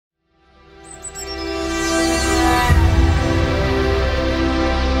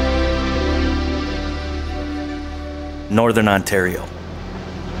Northern Ontario.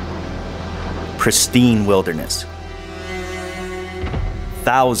 Pristine wilderness.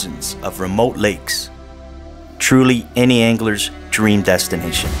 Thousands of remote lakes. Truly any angler's dream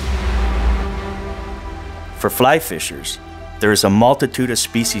destination. For fly fishers, there is a multitude of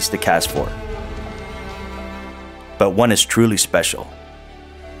species to cast for. But one is truly special.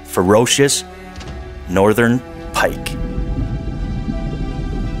 Ferocious northern pike.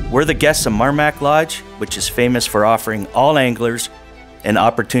 We're the guests of Marmac Lodge, which is famous for offering all anglers an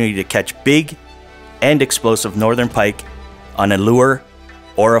opportunity to catch big and explosive northern pike on a lure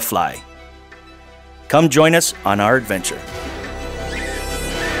or a fly. Come join us on our adventure.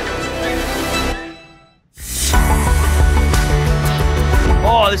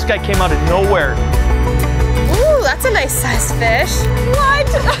 Oh, this guy came out of nowhere. Ooh, that's a nice sized fish. What?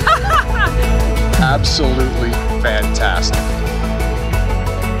 Absolutely fantastic.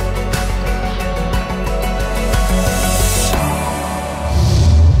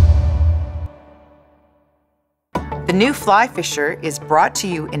 The new Fly Fisher is brought to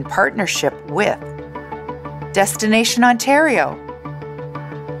you in partnership with Destination Ontario,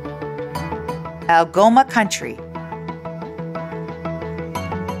 Algoma Country,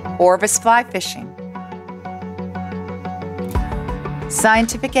 Orvis Fly Fishing,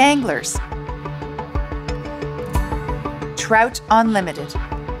 Scientific Anglers, Trout Unlimited,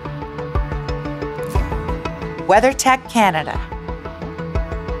 WeatherTech Canada.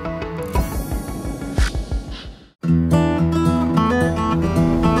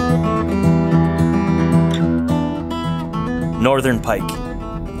 Northern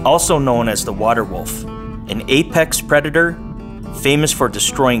pike, also known as the water wolf, an apex predator famous for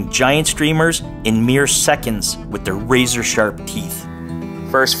destroying giant streamers in mere seconds with their razor-sharp teeth.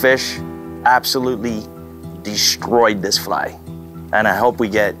 First fish absolutely destroyed this fly, and I hope we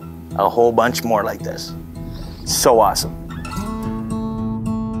get a whole bunch more like this. So awesome.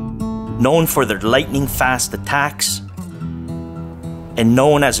 Known for their lightning-fast attacks, and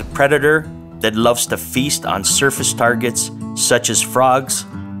known as a predator that loves to feast on surface targets such as frogs,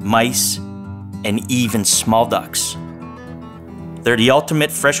 mice, and even small ducks. They're the ultimate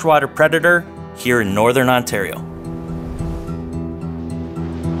freshwater predator here in Northern Ontario.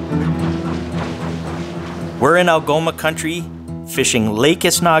 We're in Algoma Country fishing Lake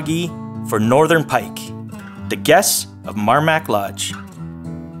Isnagi for northern pike, the guests of Marmac Lodge.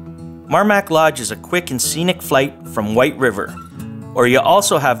 Marmac Lodge is a quick and scenic flight from White River, or you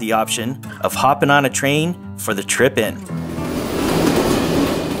also have the option of hopping on a train for the trip in.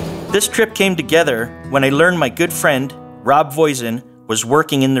 This trip came together when I learned my good friend, Rob Voisin, was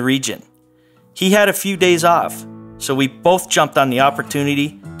working in the region. He had a few days off, so we both jumped on the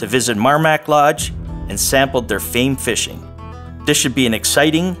opportunity to visit Marmac Lodge and sampled their famed fishing. This should be an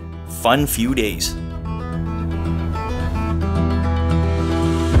exciting, fun few days.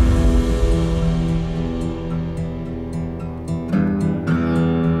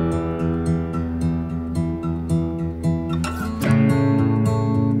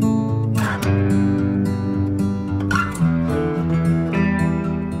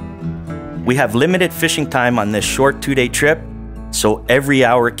 We have limited fishing time on this short 2-day trip, so every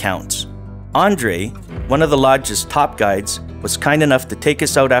hour counts. Andre, one of the lodge's top guides, was kind enough to take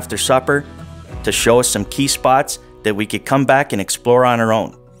us out after supper to show us some key spots that we could come back and explore on our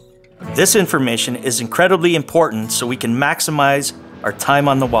own. This information is incredibly important so we can maximize our time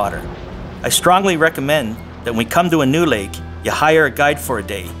on the water. I strongly recommend that when we come to a new lake, you hire a guide for a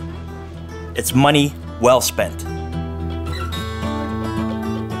day. It's money well spent.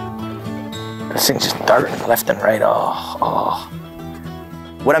 This thing's just darting left and right. Oh.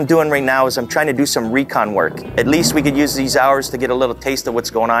 What I'm doing right now is I'm trying to do some recon work. At least we could use these hours to get a little taste of what's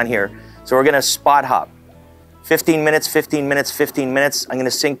going on here. So we're gonna spot hop. 15 minutes, 15 minutes, 15 minutes. I'm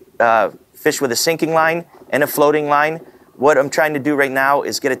gonna fish with a sinking line and a floating line. What I'm trying to do right now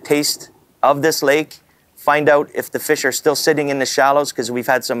is get a taste of this lake, find out if the fish are still sitting in the shallows because we've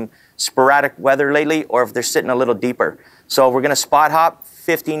had some sporadic weather lately, or if they're sitting a little deeper. So we're gonna spot hop,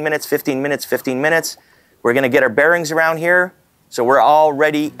 15 minutes, 15 minutes, 15 minutes. We're gonna get our bearings around here, so we're all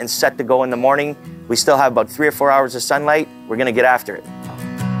ready and set to go in the morning. We still have about 3 or 4 hours of sunlight. We're gonna get after it.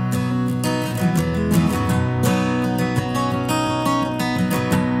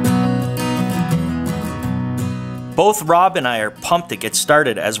 Both Rob and I are pumped to get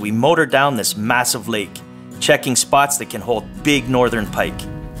started as we motor down this massive lake, checking spots that can hold big northern pike.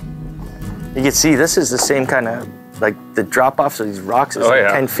 You can see this is the same kind of, like the drop-offs of these rocks is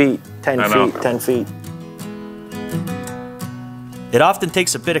 10 feet, 10 feet, 10 feet. It often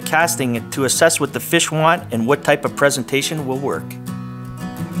takes a bit of casting to assess what the fish want and what type of presentation will work.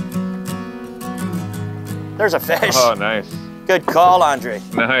 There's a fish. Oh, nice. Good call, Andre.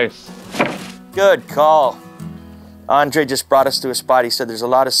 Nice. Good call. Andre just brought us to a spot. He said there's a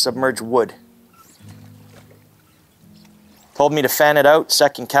lot of submerged wood. Told me to fan it out.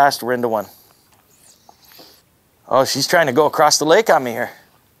 Second cast, we're into one. Oh, she's trying to go across the lake on me here.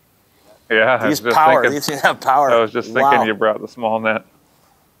 Yeah, These power. These have power. I was just thinking you brought the small net.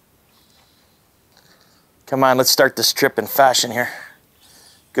 Come on, let's start this trip in fashion here.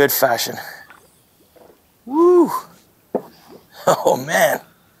 Good fashion. Woo! Oh man.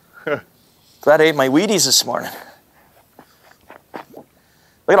 Glad I ate my Wheaties this morning. Look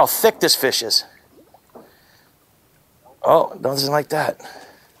at how thick this fish is. Oh, doesn't like that.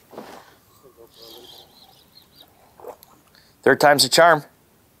 Third time's a charm.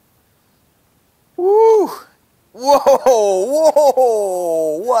 Woo! Whoa!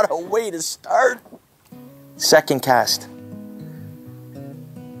 Whoa! What a way to start. Second cast.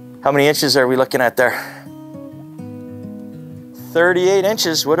 How many inches are we looking at there? 38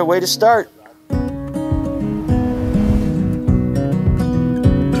 inches. What a way to start.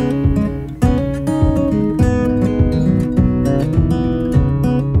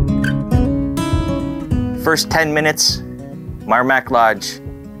 First 10 minutes, Marmac Lodge.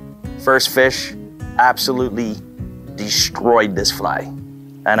 First fish, absolutely destroyed this fly.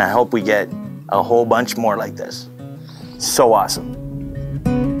 And I hope we get a whole bunch more like this. So awesome.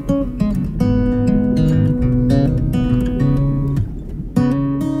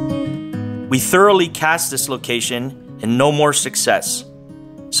 We thoroughly cast this location and no more success.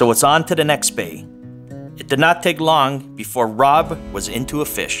 So it's on to the next bay. It did not take long before Rob was into a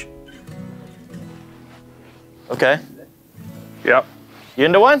fish. Okay. Yep. You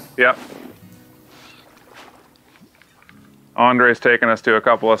into one? Yep. Andre's taken us to a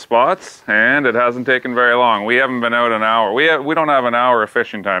couple of spots, and it hasn't taken very long. We haven't been out an hour. We don't have an hour of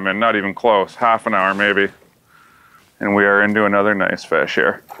fishing time, and not even close. Half an hour, maybe. And we are into another nice fish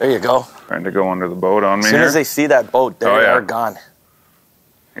here. There you go. Trying to go under the boat on me. As soon as they see that boat, they are gone.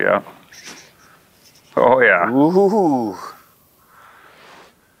 Yeah. Oh, yeah. Ooh.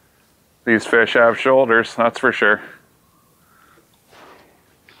 These fish have shoulders, that's for sure.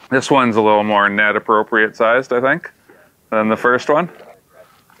 This one's a little more net appropriate sized, I think, than the first one.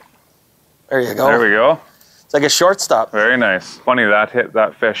 There you go. There we go. It's like a shortstop. Very nice. Funny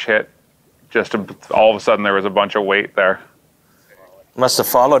that fish hit. Just all of a sudden there was a bunch of weight there. Must have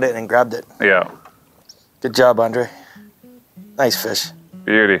followed it and grabbed it. Yeah. Good job, Andre. Nice fish.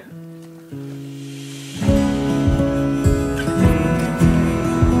 Beauty.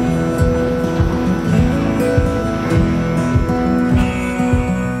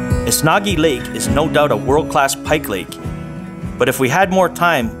 Isnagi Lake is no doubt a world-class pike lake, but if we had more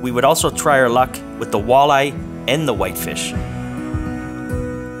time, we would also try our luck with the walleye and the whitefish.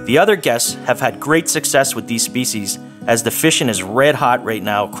 The other guests have had great success with these species as the fishing is red hot right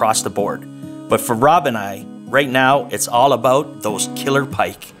now across the board. But for Rob and I, right now, it's all about those killer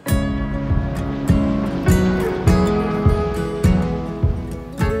pike.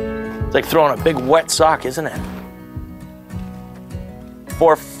 It's like throwing a big wet sock, isn't it?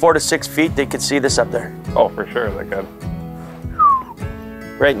 4 to 6 feet, they could see this up there. Oh, for sure they could.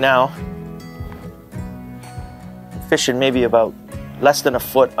 Right now, fishing maybe about less than a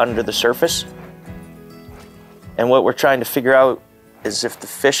foot under the surface. And what we're trying to figure out is if the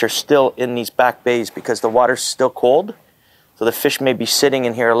fish are still in these back bays because the water's still cold. So the fish may be sitting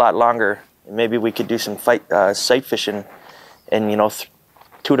in here a lot longer. And maybe we could do some sight fishing in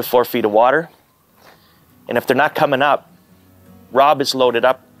 2 to 4 feet of water. And if they're not coming up, Rob is loaded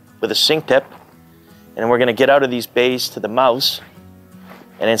up with a sink tip, and we're gonna get out of these bays to the mouths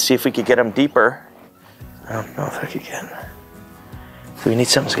and then see if we could get them deeper. I don't know if I could get. So we need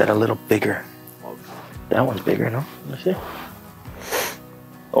something that's got a little bigger. That one's bigger, no? Let's see.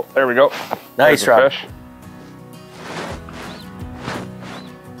 Oh, there we go. Nice, Rob. Fish.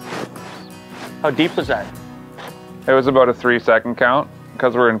 How deep was that? It was about a 3-second count.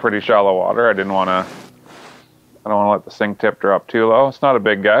 Because we're in pretty shallow water, I don't want to let the sink tip drop too low. It's not a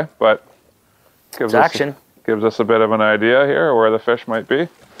big guy, but gives us a bit of an idea here where the fish might be.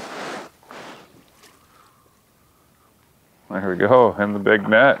 There we go, in the big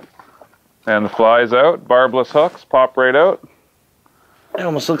net. And the fly's out, barbless hooks, pop right out. It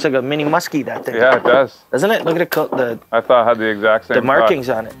almost looks like a mini muskie, that thing. Yeah, it does. Doesn't it? Look at the I thought it had the exact same markings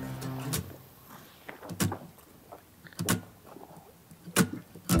on it.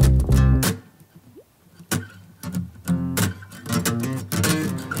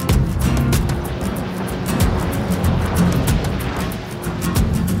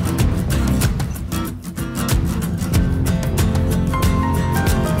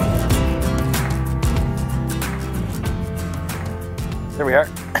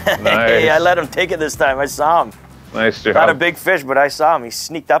 Hey, I let him take it this time. I saw him. Nice job. Not a big fish, but I saw him. He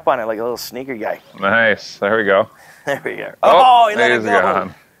sneaked up on it like a little sneaker guy. Nice. There we go. There we go. Oh, he let it he's go.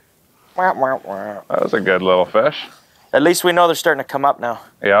 gone. That was a good little fish. At least we know they're starting to come up now.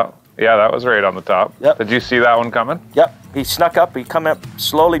 Yeah. Yeah, that was right on the top. Yep. Did you see that one coming? Yep. He snuck up. He come up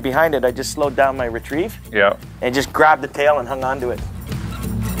slowly behind it. I just slowed down my retrieve. Yeah. And just grabbed the tail and hung onto it.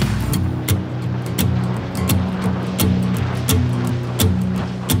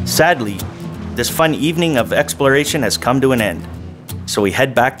 Sadly, this fun evening of exploration has come to an end, so we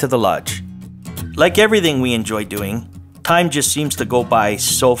head back to the lodge. Like everything we enjoy doing, time just seems to go by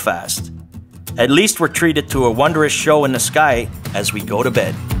so fast. At least we're treated to a wondrous show in the sky as we go to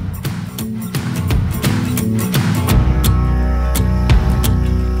bed.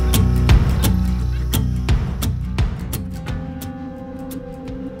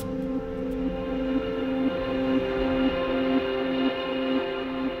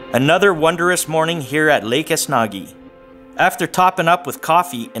 Another wondrous morning here at Lake Esnagi. After topping up with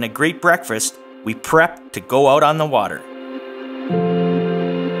coffee and a great breakfast, we prep to go out on the water.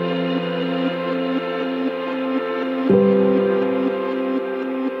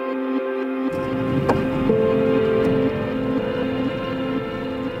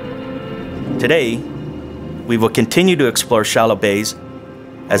 Today, we will continue to explore shallow bays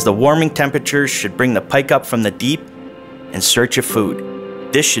as the warming temperatures should bring the pike up from the deep in search of food.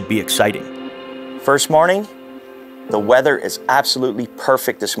 This should be exciting. First morning, the weather is absolutely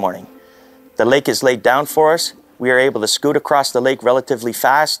perfect this morning. The lake is laid down for us. We are able to scoot across the lake relatively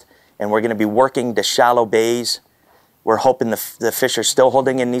fast, and we're going to be working the shallow bays. We're hoping the fish are still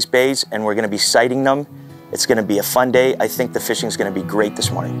holding in these bays, and we're going to be sighting them. It's going to be a fun day. I think the fishing is going to be great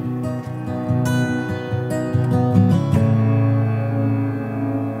this morning.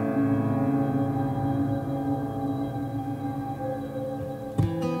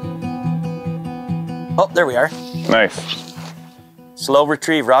 Oh, there we are. Nice. Slow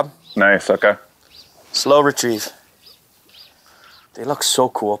retrieve, Rob. Nice, okay. Slow retrieve. They look so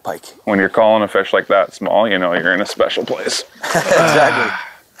cool, Pike. When you're calling a fish like that small, you know you're in a special place. Exactly.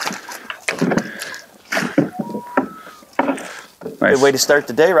 Nice. Good way to start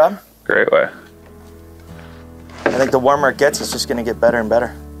the day, Rob. Great way. I think the warmer it gets, it's just going to get better and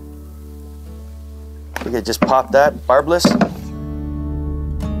better. We could just pop that, barbless.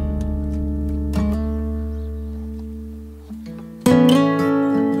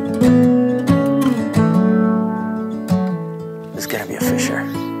 There's going to be a fish here.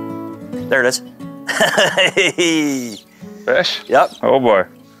 There it is. Hey. Fish? Yep. Oh boy.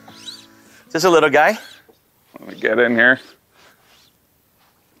 Just a little guy. Let me get in here.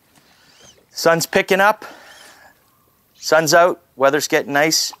 Sun's picking up. Sun's out. Weather's getting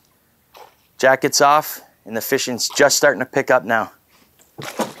nice. Jacket's off. And the fishing's just starting to pick up now.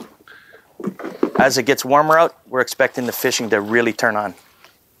 As it gets warmer out, we're expecting the fishing to really turn on.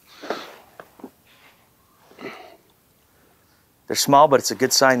 They're small, but it's a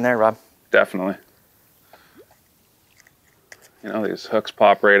good sign there, Rob. Definitely. You know, these hooks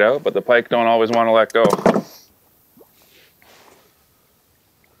pop right out, but the pike don't always want to let go.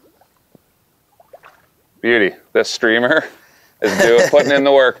 Beauty. This streamer is putting in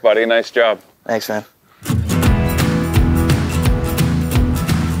the work, buddy. Nice job. Thanks, man.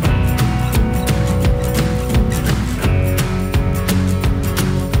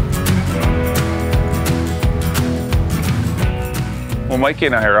 Well, Mikey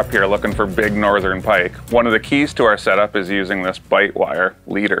and I are up here looking for big northern pike. One of the keys to our setup is using this bite wire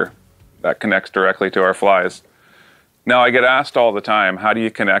leader that connects directly to our flies. Now, I get asked all the time, how do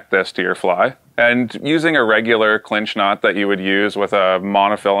you connect this to your fly? And using a regular clinch knot that you would use with a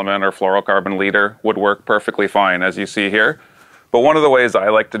monofilament or fluorocarbon leader would work perfectly fine, as you see here. But one of the ways I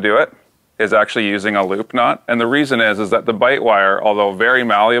like to do it is actually using a loop knot. And the reason is that the bite wire, although very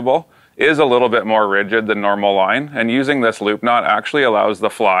malleable, is a little bit more rigid than normal line, and using this loop knot actually allows the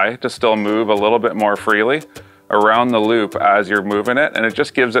fly to still move a little bit more freely around the loop as you're moving it, and it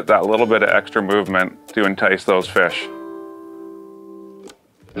just gives it that little bit of extra movement to entice those fish.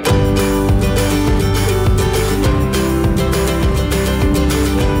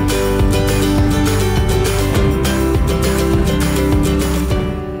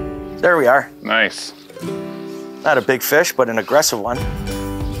 There we are. Nice. Not a big fish, but an aggressive one.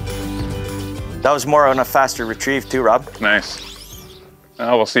 That was more on a faster retrieve too, Rob. Nice.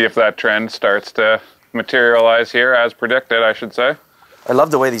 Now we'll see if that trend starts to materialize here as predicted, I should say. I love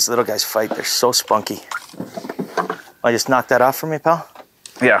the way these little guys fight. They're so spunky. I just knock that off for me, pal?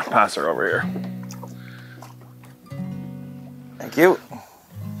 Yeah, pass her over here. Thank you.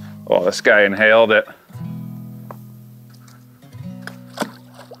 Oh, this guy inhaled it.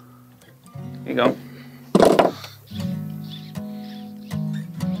 you go.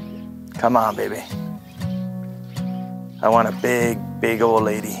 Come on, baby. I want a big, big old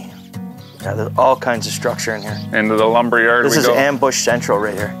lady. Yeah, there's all kinds of structure in here. Into the lumberyard This we is go. ambush central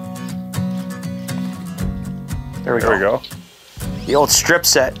right here. There we go. The old strip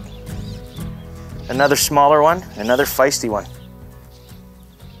set. Another smaller one, another feisty one.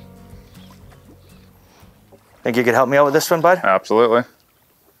 Think you could help me out with this one, bud? Absolutely.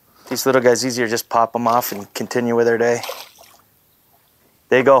 These little guys, easier just pop them off and continue with their day.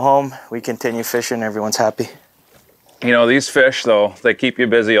 They go home, we continue fishing, everyone's happy. You know, these fish, though, they keep you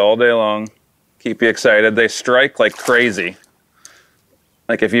busy all day long, keep you excited. They strike like crazy.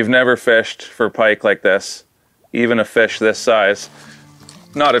 Like if you've never fished for pike like this, even a fish this size,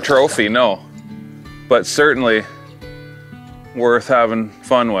 not a trophy, no, but certainly worth having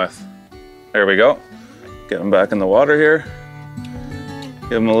fun with. There we go. Get him back in the water here.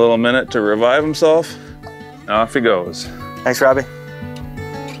 Give him a little minute to revive himself. Off he goes. Thanks, Robbie.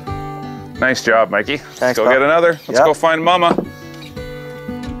 Nice job, Mikey. Thanks, Let's go Bob. get another. Let's go find Mama.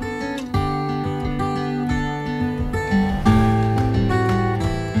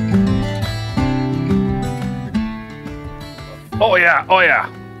 Oh yeah, oh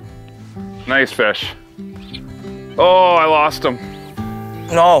yeah. Nice fish. Oh, I lost him.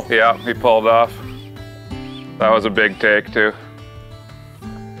 No. Yeah, he pulled off. That was a big take too.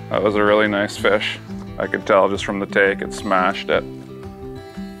 That was a really nice fish. I could tell just from the take, it smashed it.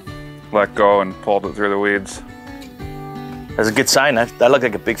 Let go and pulled it through the weeds. That's a good sign. That looked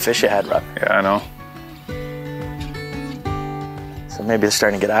like a big fish you had, Rob. Yeah, I know. So maybe they're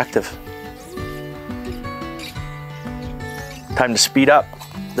starting to get active. Time to speed up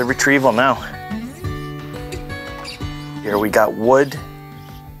the retrieval now. Here we got wood.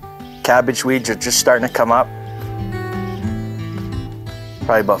 Cabbage weeds are just starting to come up.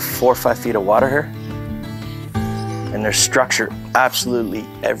 Probably about 4 or 5 feet of water here. And there's structure absolutely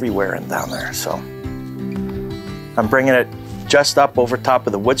everywhere and down there. So I'm bringing it just up over top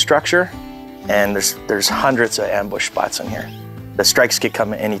of the wood structure, and there's hundreds of ambush spots in here. The strikes could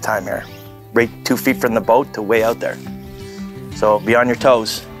come at any time here, right 2 feet from the boat to way out there. So be on your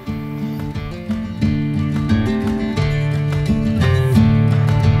toes.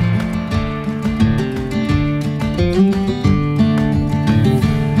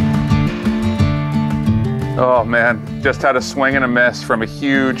 Oh man, just had a swing and a miss from a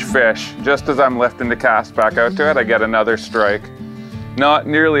huge fish. Just as I'm lifting the cast back out to it, I get another strike. Not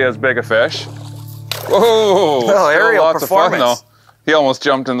nearly as big a fish. Whoa! Oh, aerial lots performance. of fun though. He almost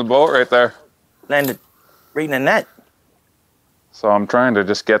jumped in the boat right there. Landed right in the net. So I'm trying to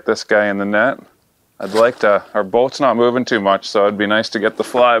just get this guy in the net. I'd like to, our boat's not moving too much, so it'd be nice to get the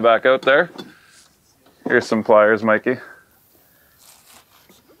fly back out there. Here's some pliers, Mikey.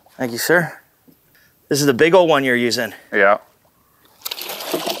 Thank you, sir. This is the big old one you're using. Yeah.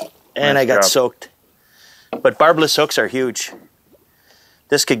 And Nice I got job. soaked. But barbless hooks are huge.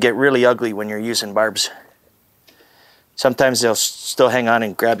 This could get really ugly when you're using barbs. Sometimes they'll still hang on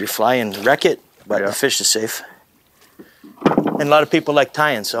and grab your fly and wreck it, but the fish is safe. And a lot of people like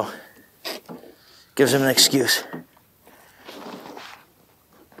tying, so gives them an excuse.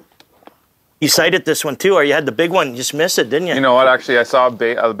 You sighted this one too, or you had the big one, you just missed it, didn't you? You know what, actually, I saw a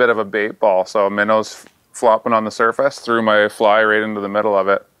bit of a bait ball, so a minnow's flopping on the surface, threw my fly right into the middle of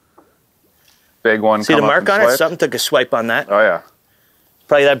it. Big one. See the mark on it? Something took a swipe on that. Oh yeah.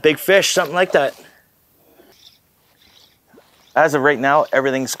 Probably that big fish, something like that. As of right now,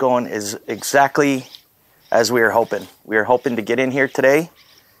 everything's going is exactly as we were hoping. We were hoping to get in here today,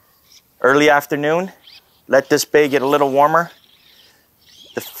 early afternoon, let this bay get a little warmer.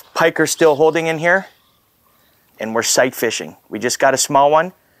 The pike are still holding in here, and we're sight fishing. We just got a small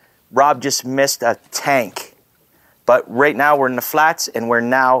one. Rob just missed a tank. But right now we're in the flats, and we're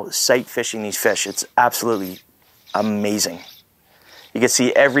now sight fishing these fish. It's absolutely amazing. You can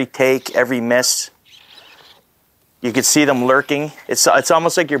see every take, every miss. You can see them lurking. It's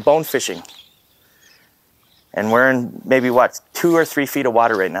almost like you're bone fishing. And we're in maybe, what, 2 or 3 feet of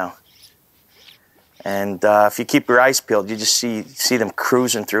water right now. And if you keep your eyes peeled, you just see them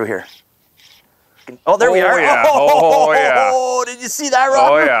cruising through here. Oh, there we are. Yeah. Oh, yeah. Oh, did you see that,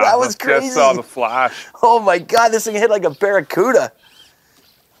 Rob? Oh, yeah. That was crazy. Just saw the flash. Oh, my God. This thing hit like a barracuda.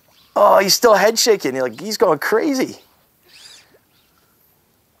 Oh, he's still head shaking. He's going crazy.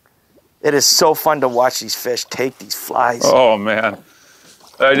 It is so fun to watch these fish take these flies. Oh, man.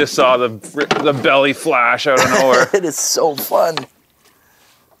 I just saw the belly flash out of nowhere. It is so fun.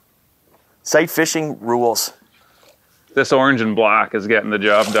 Sight fishing rules. This orange and black is getting the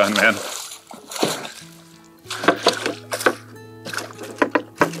job done, man.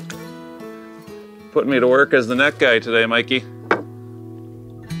 putting me to work as the net guy today, Mikey.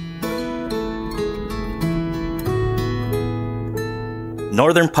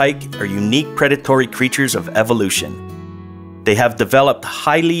 Northern pike are unique predatory creatures of evolution. They have developed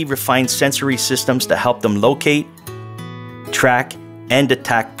highly refined sensory systems to help them locate, track, and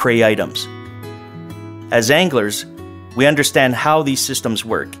attack prey items. As anglers, we understand how these systems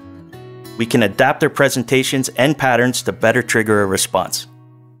work. We can adapt their presentations and patterns to better trigger a response.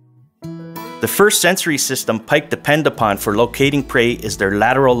 The first sensory system pike depend upon for locating prey is their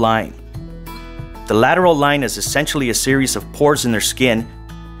lateral line. The lateral line is essentially a series of pores in their skin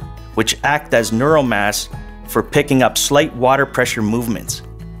which act as neuromass for picking up slight water pressure movements.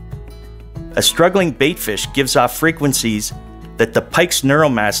 A struggling baitfish gives off frequencies that the pike's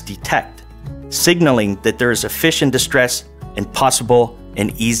neuromass detect, signaling that there is a fish in distress and possible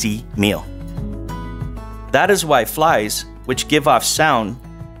an easy meal. That is why flies, which give off sound,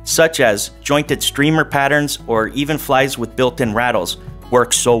 such as jointed streamer patterns or even flies with built-in rattles,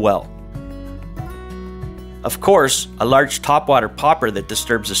 work so well. Of course, a large topwater popper that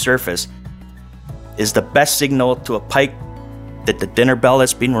disturbs the surface is the best signal to a pike that the dinner bell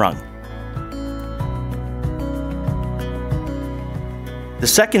has been rung. The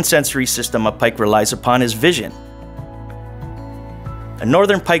second sensory system a pike relies upon is vision. A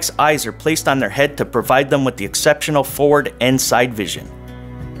northern pike's eyes are placed on their head to provide them with the exceptional forward and side vision.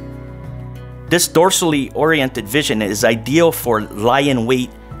 This dorsally oriented vision is ideal for lie-in-wait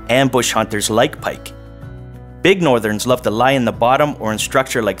ambush hunters like pike. Big northerns love to lie in the bottom or in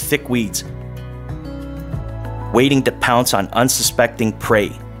structure like thick weeds, waiting to pounce on unsuspecting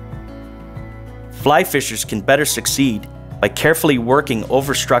prey. Fly fishers can better succeed by carefully working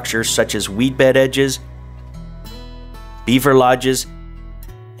over structures such as weed bed edges, beaver lodges,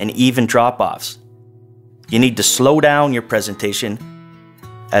 and even drop-offs. You need to slow down your presentation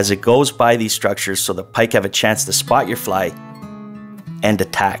as it goes by these structures so the pike have a chance to spot your fly and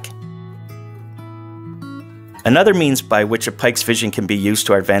attack. Another means by which a pike's vision can be used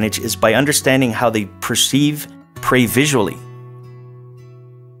to our advantage is by understanding how they perceive prey visually.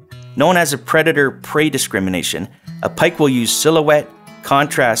 Known as a predator-prey discrimination, a pike will use silhouette,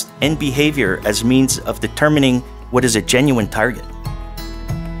 contrast, and behavior as means of determining what is a genuine target.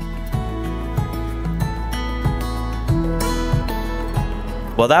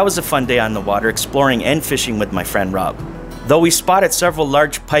 Well, that was a fun day on the water exploring and fishing with my friend Rob. Though we spotted several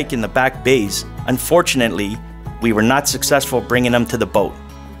large pike in the back bays, unfortunately, we were not successful bringing them to the boat,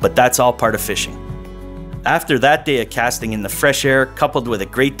 but that's all part of fishing. After that day of casting in the fresh air, coupled with a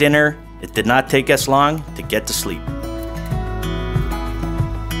great dinner, it did not take us long to get to sleep.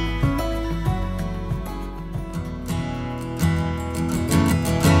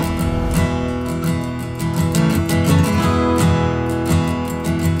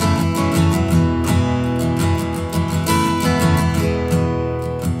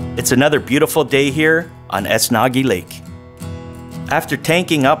 It's another beautiful day here on Esnagi Lake. After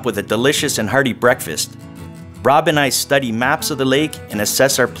tanking up with a delicious and hearty breakfast, Rob and I study maps of the lake and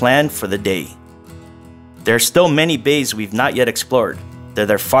assess our plan for the day. There are still many bays we've not yet explored,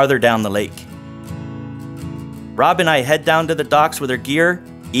 that are farther down the lake. Rob and I head down to the docks with our gear,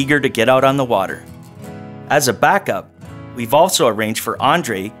 eager to get out on the water. As a backup, we've also arranged for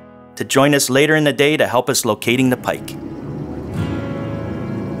Andre to join us later in the day to help us locating the pike.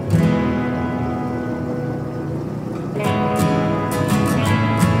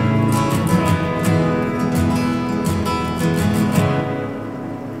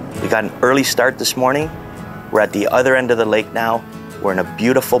 We got an early start this morning. We're at the other end of the lake now. We're in a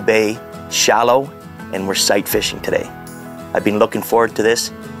beautiful bay, shallow, and we're sight fishing today. I've been looking forward to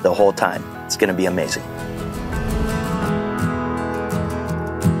this the whole time. It's gonna be amazing.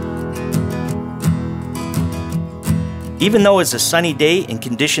 Even though it's a sunny day and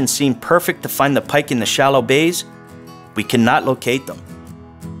conditions seem perfect to find the pike in the shallow bays, we cannot locate them.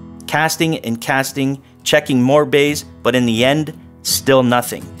 Casting and casting, checking more bays, but in the end, still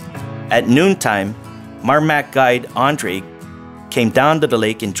nothing. At noontime, Marmac guide Andre came down to the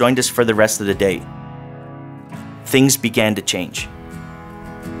lake and joined us for the rest of the day. Things began to change.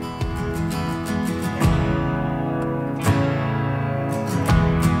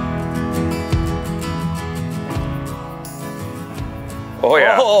 Oh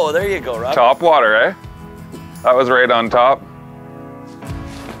yeah. Oh, there you go, Rob. Top water, eh? That was right on top.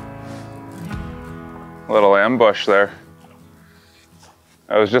 Little ambush there.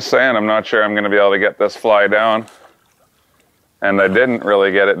 I was just saying, I'm not sure I'm going to be able to get this fly down. And I didn't really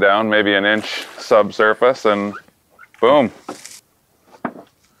get it down, maybe an inch subsurface, and boom.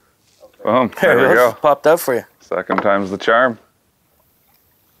 Boom, there we go. Popped out for you. Second time's the charm.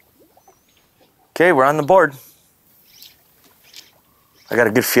 Okay, we're on the board. I got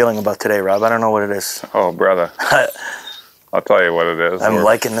a good feeling about today, Rob. I don't know what it is. Oh, brother. I'll tell you what it is. I'm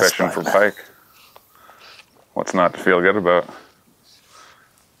liking this fishing spot. for pike. What's not to feel good about?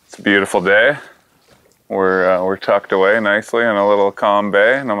 It's a beautiful day. We're tucked away nicely in a little calm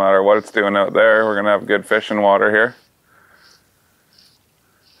bay. No matter what it's doing out there, we're gonna have good fishing water here.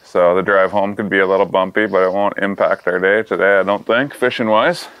 So the drive home could be a little bumpy, but it won't impact our day today, I don't think, fishing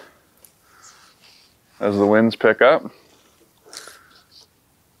wise. As the winds pick up.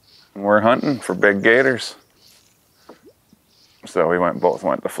 And we're hunting for big gators. So we both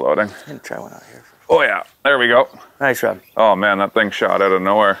went to floating. I'm gonna try one out here. Oh yeah, there we go. Nice, Rob. Oh man, that thing shot out of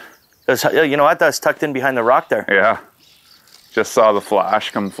nowhere. You know what? That's tucked in behind the rock there. Yeah, just saw the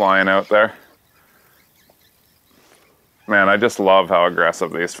flash come flying out there. Man, I just love how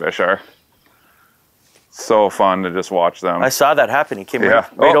aggressive these fish are. So fun to just watch them. I saw that happen. He came right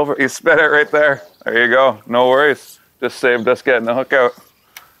oh, over. He spit it right there. There you go. No worries. Just saved us getting the hook out.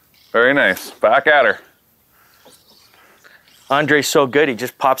 Very nice. Back at her. Andre's so good. He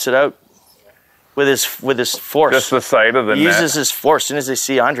just pops it out with his force. Just the sight of the He net. uses his force. As soon as they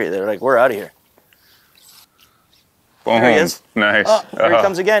see Andre, they're like, "We're out of here." Boom. There he is. Nice. Oh, there he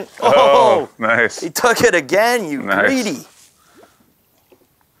comes again. Oh, nice. He took it again, you Nice. greedy.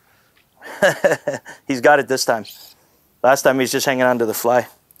 He's got it this time. Last time he's just hanging on to the fly.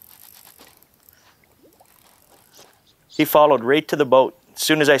 He followed right to the boat. As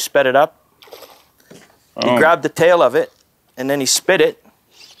soon as I sped it up, he grabbed the tail of it, and then he spit it,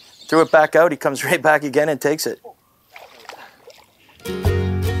 threw it back out. He comes right back again and takes it.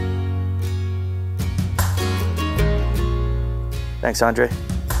 Thanks, Andre.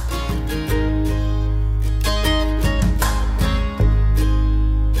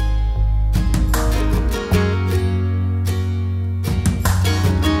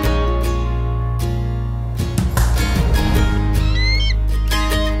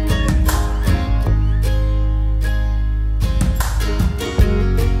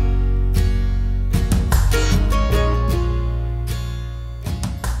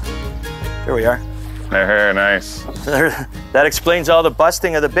 There we are. Very nice. That explains all the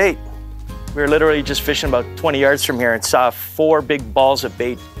busting of the bait. We were literally just fishing about 20 yards from here and saw 4 big balls of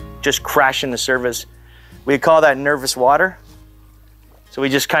bait just crashing the surface. We call that nervous water. So we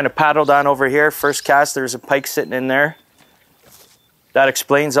just kind of paddled on over here. First cast, there's a pike sitting in there. That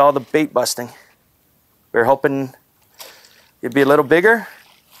explains all the bait busting. We were hoping it'd be a little bigger.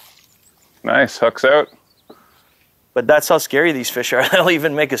 Nice, hooks out. But that's how scary these fish are. They'll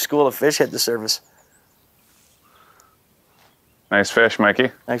even make a school of fish hit the surface. Nice fish,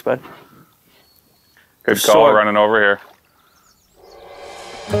 Mikey. Thanks, bud. Good They're call sore. running over here.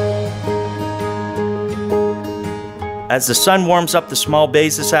 As the sun warms up the small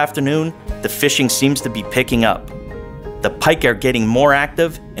bays this afternoon, the fishing seems to be picking up. The pike are getting more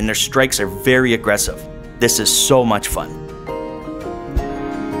active and their strikes are very aggressive. This is so much fun.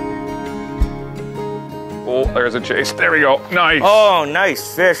 Oh, there's a chase. There we go. Nice. Oh,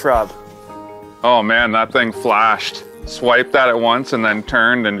 nice fish, Rob. Oh man, that thing flashed. Swiped at it once and then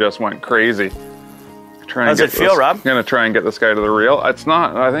turned and just went crazy. How's it feel, Rob? I'm gonna try and get this guy to the reel. It's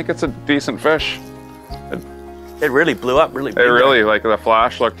not. I think it's a decent fish. It really blew up really big. It really, like the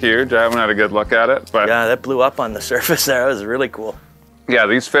flash looked huge. I haven't had a good look at it, but Yeah, that blew up on the surface there. That was really cool. yeah,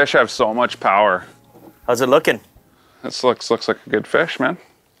 these fish have so much power. How's it looking? This looks like a good fish, man.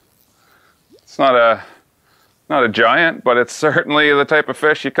 It's not a giant, but it's certainly the type of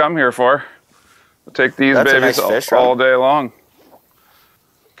fish you come here for. We'll take these That's a babies nice fish, Rob. all day long.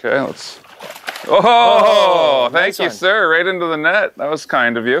 Okay, let's. Oh, thank nice you, one. sir. Right into the net. That was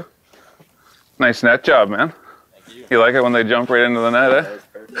kind of you. Nice net job, man. Thank you. You like it when they jump right into the net,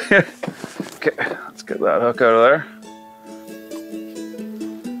 eh? Okay, let's get that hook out of there.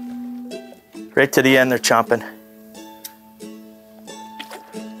 Right to the end, they're chomping.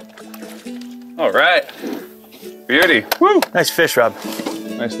 All right. Beauty. Woo! Nice fish, Rob.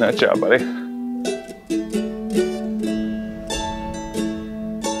 Nice net job, buddy.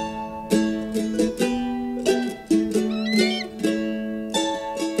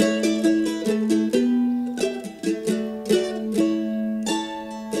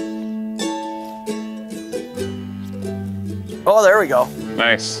 Oh, there we go.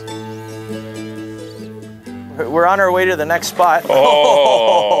 Nice. We're on our way to the next spot.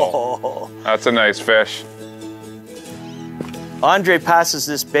 Oh, that's a nice fish. Andre passes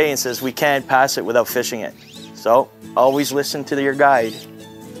this bay and says we can't pass it without fishing it. So always listen to your guide.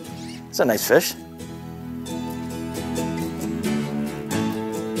 It's a nice fish.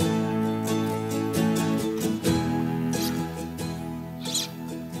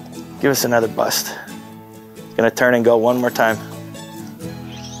 Give us another bust. It's gonna turn and go one more time.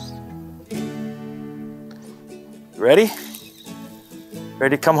 Ready?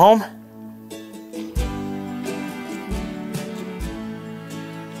 Ready to come home?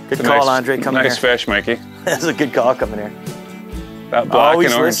 Good call, Andre, coming here. Nice fish, Mikey. That's a good call coming here. That black Always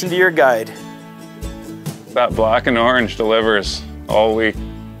and orange. listen to your guide. That black and orange delivers all week.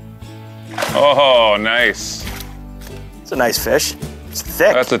 Oh, nice. It's a nice fish. It's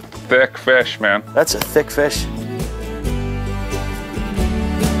thick. That's a thick fish, man. That's a thick fish.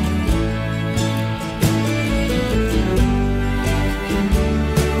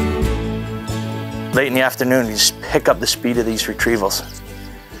 Late in the afternoon, you just pick up the speed of these retrievals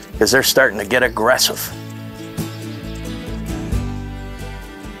because they're starting to get aggressive.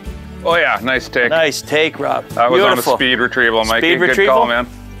 Oh yeah, nice take. Nice take, Rob. That was Beautiful. on a speed retrieval, Mikey. Speed Good retrieval? call, man.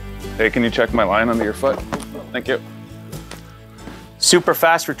 Hey, can you check my line under your foot? Thank you. Super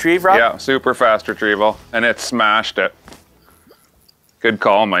fast retrieve, Rob? Yeah, super fast retrieval, and it smashed it. Good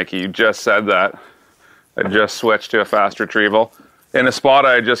call, Mikey. You just said that. I just switched to a fast retrieval in a spot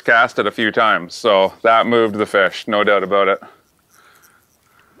I had just cast it a few times, so that moved the fish, no doubt about it.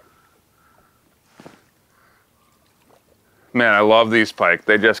 Man, I love these pike.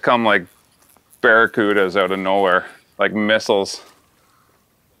 They just come like barracudas out of nowhere, like missiles.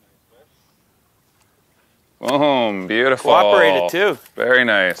 Boom, beautiful. Cooperated too. Very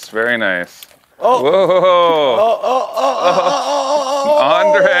nice, very nice. Oh. Whoa.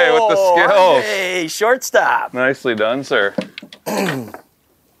 Andre with the skills. Hey, shortstop. Nicely done, sir.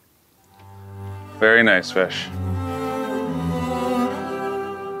 Very nice fish.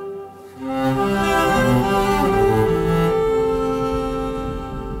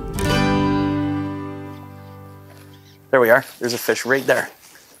 There we are. There's a fish right there.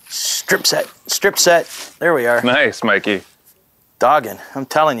 Strip set, strip set. There we are. Nice, Mikey. Dogging. I'm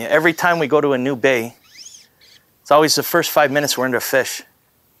telling you, every time we go to a new bay, it's always the first 5 minutes we're into a fish.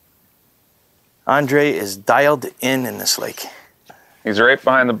 Andre is dialed in this lake. He's right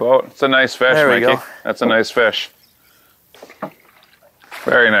behind the boat. It's a nice fish, there we Mikey. Go. That's a nice fish.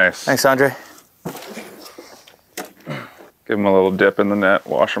 Very nice. Thanks, Andre. Give him a little dip in the net,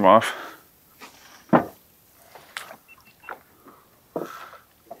 wash him off.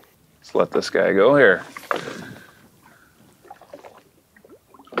 Let's let this guy go here.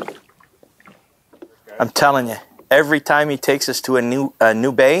 I'm telling you, every time he takes us to a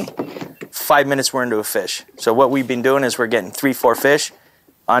new bay, 5 minutes we're into a fish. So what we've been doing is we're getting 3-4 fish.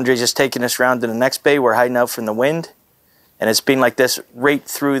 Andre's just taking us around to the next bay. We're hiding out from the wind. And it's been like this right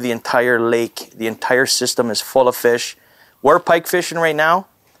through the entire lake. The entire system is full of fish. We're pike fishing right now.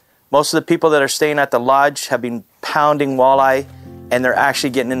 Most of the people that are staying at the lodge have been pounding walleye, and they're actually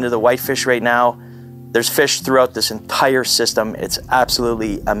getting into the whitefish right now. There's fish throughout this entire system. It's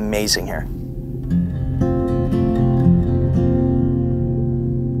absolutely amazing here.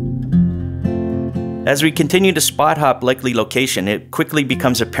 As we continue to spot hop likely location, it quickly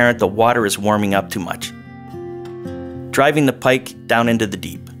becomes apparent the water is warming up too much, driving the pike down into the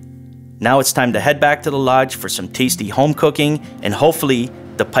deep. Now it's time to head back to the lodge for some tasty home cooking, and hopefully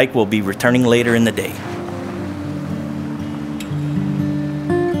the pike will be returning later in the day.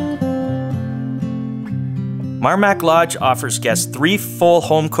 Marmac Lodge offers guests 3 full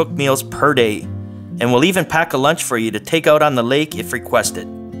home-cooked meals per day, and will even pack a lunch for you to take out on the lake if requested.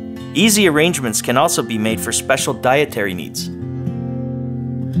 Easy arrangements can also be made for special dietary needs.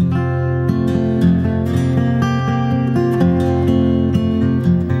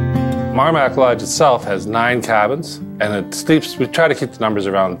 Marmac Lodge itself has 9 cabins, and it sleeps, we try to keep the numbers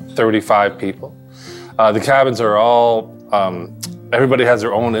around 35 people. The cabins are all, everybody has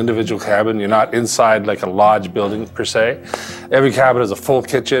their own individual cabin. You're not inside like a lodge building per se. Every cabin has a full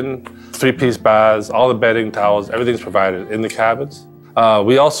kitchen, 3-piece baths, all the bedding, towels, everything's provided in the cabins.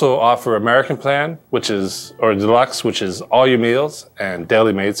 We also offer American Plan, or Deluxe, which is all your meals and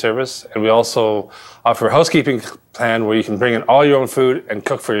daily maid service. And we also offer a housekeeping plan where you can bring in all your own food and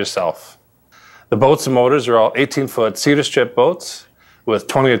cook for yourself. The boats and motors are all 18-foot cedar strip boats with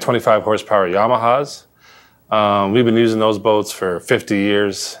 20 to 25 horsepower Yamahas. We've been using those boats for 50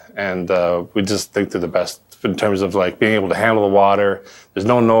 years, and we just think they're the best in terms of like being able to handle the water. There's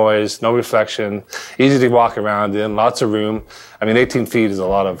no noise, no reflection, easy to walk around in, lots of room. I mean, 18 feet is a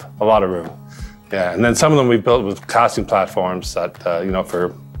lot of room. Yeah, and then some of them we built with casting platforms that,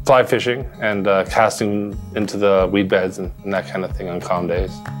 for fly fishing and casting into the weed beds and that kind of thing on calm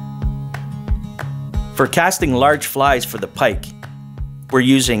days. For casting large flies for the pike, we're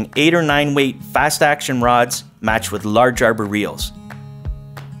using 8 or 9 weight fast action rods matched with large arbor reels.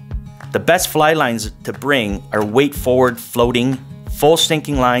 The best fly lines to bring are weight forward floating, full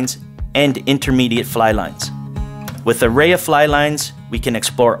sinking lines, and intermediate fly lines. With an array of fly lines, we can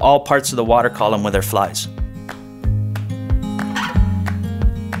explore all parts of the water column with our flies.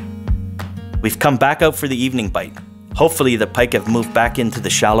 We've come back out for the evening bite. Hopefully the pike have moved back into the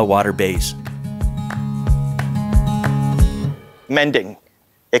shallow water bays. Mending.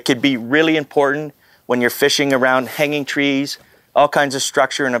 It could be really important when you're fishing around hanging trees, all kinds of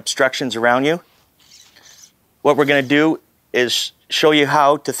structure and obstructions around you. What we're going to do is show you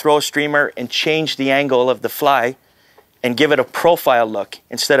how to throw a streamer and change the angle of the fly and give it a profile look.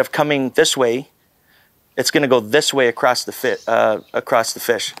 Instead of coming this way, it's going to go this way across the fish.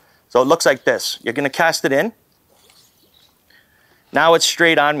 So it looks like this. You're going to cast it in. Now it's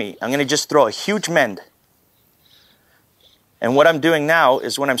straight on me. I'm going to just throw a huge mend. And what I'm doing now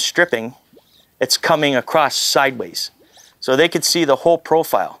is when I'm stripping, it's coming across sideways. So they could see the whole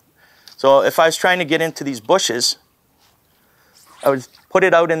profile. So if I was trying to get into these bushes, I would put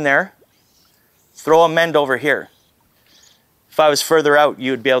it out in there, throw a mend over here. If I was further out,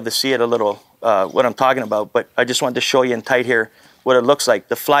 you would be able to see it a little, what I'm talking about, but I just wanted to show you in tight here what it looks like.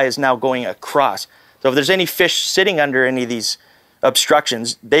 The fly is now going across. So if there's any fish sitting under any of these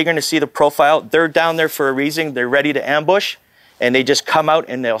obstructions, they're going to see the profile. They're down there for a reason. They're ready to ambush, and they just come out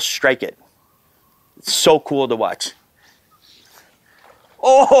and they'll strike it. It's so cool to watch.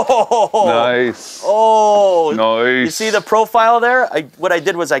 Oh! Nice. Oh! Nice. You see the profile there? What I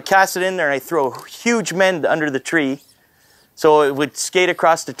did was I cast it in there and I threw a huge mend under the tree. So it would skate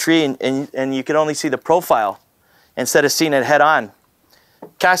across the tree and you could only see the profile instead of seeing it head on.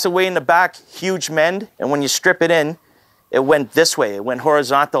 Cast away in the back, huge mend, and when you strip it in, it went this way. It went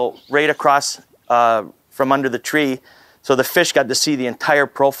horizontal right across from under the tree. So the fish got to see the entire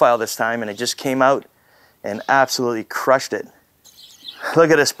profile this time, and it just came out and absolutely crushed it.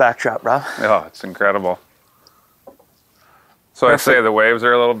 Look at this backdrop, Rob. Oh, it's incredible. So Perfect. I say the waves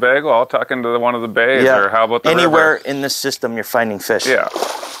are a little big. Well, I'll tuck into one of the bays, Yeah. or how about the Anywhere river? in this system, you're finding fish. Yeah,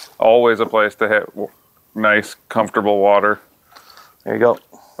 always a place to hit nice, comfortable water. There you go.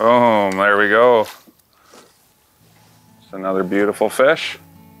 Boom, there we go. It's another beautiful fish.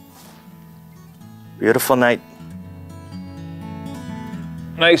 Beautiful night.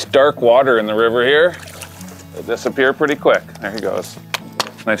 Nice dark water in the river here. It'll disappear pretty quick. There he goes.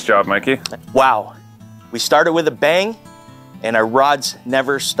 Nice job, Mikey. Wow. We started with a bang, and our rods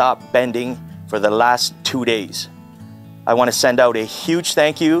never stopped bending for the last 2 days. I want to send out a huge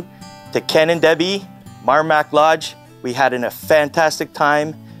thank you to Ken and Debbie, Marmac Lodge. We had a fantastic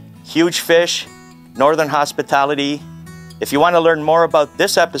time. Huge fish, northern hospitality. If you want to learn more about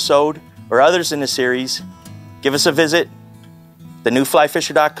this episode or others in the series, give us a visit,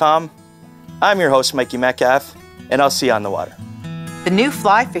 thenewflyfisher.com. I'm your host, Mikey Metcalfe, and I'll see you on the water. The New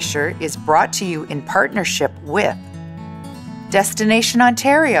Fly Fisher is brought to you in partnership with Destination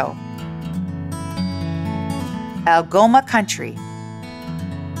Ontario, Algoma Country,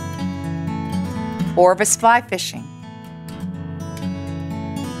 Orvis Fly Fishing,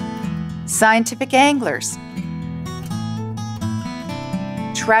 Scientific Anglers,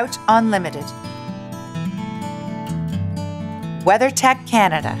 Trout Unlimited, WeatherTech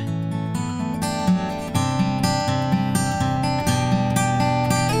Canada,